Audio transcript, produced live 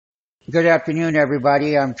Good afternoon,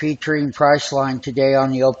 everybody. I'm featuring Priceline today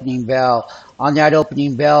on the opening bell. On that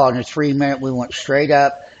opening bell, on a 3 minute, we went straight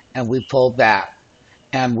up and we pulled back.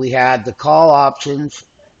 And we had the call options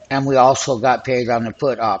and we also got paid on the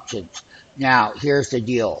put options. Now, here's the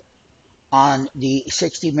deal. On the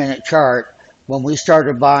 60-minute chart, when we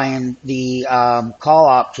started buying the call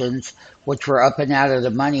options, which were up and out of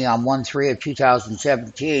the money on 1/3 of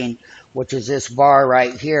 2017, which is this bar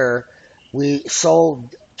right here, we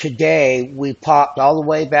sold today. We popped all the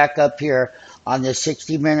way back up here on the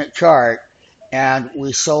 60-minute chart, and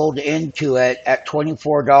we sold into it at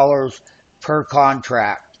 $24 per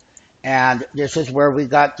contract. And this is where we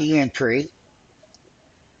got the entry,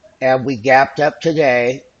 and we gapped up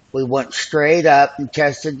today. We went straight up and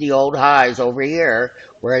tested the old highs over here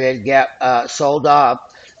where they'd get sold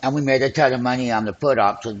off, and we made a ton of money on the put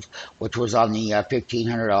options, which was on the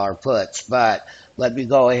 $1,500 puts. But let me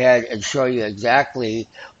go ahead and show you exactly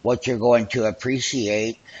what you're going to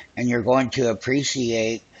appreciate, and you're going to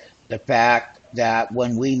appreciate the fact that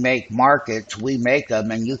when we make markets, we make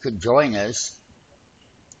them, and you can join us.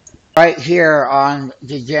 Right here on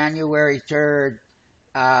the January 3rd,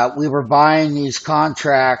 we were buying these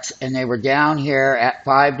contracts and they were down here at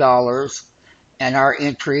 $5 and our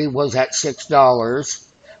entry was at $6.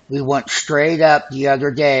 We went straight up the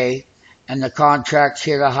other day and the contracts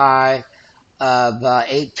hit a high of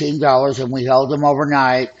 $18 and we held them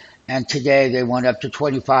overnight, and today they went up to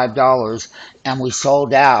 $25 and we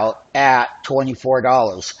sold out at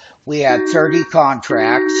 $24. We had 30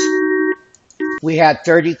 contracts.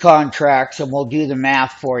 And we'll do the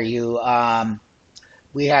math for you.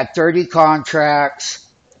 We had 30 contracts.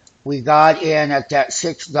 We got in at that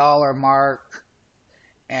 $6 mark,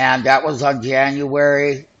 and that was on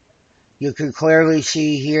January. You can clearly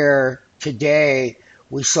see here today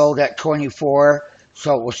we sold at 24,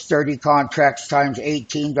 so it was 30 contracts times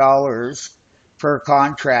 $18 per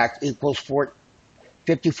contract equals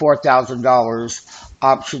 $54,000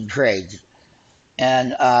 option trades.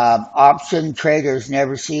 And option traders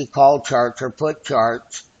never see call charts or put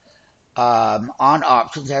charts on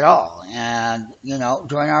options at all. And,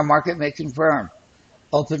 join our market making firm.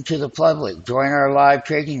 Open to the public. Join our live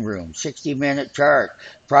trading room. 60-minute chart,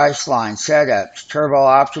 Priceline, setups, turbo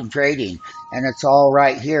option trading. And it's all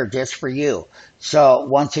right here just for you. So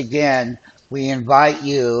once again, we invite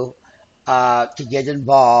you to get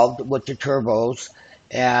involved with the turbos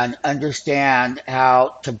and understand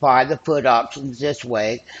how to buy the put options this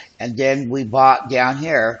way. And then we bought down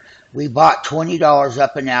here. We bought $20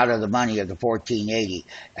 up and out of the money of the 1480,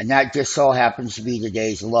 and that just so happens to be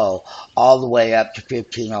today's low, all the way up to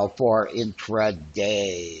 1504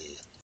 intraday.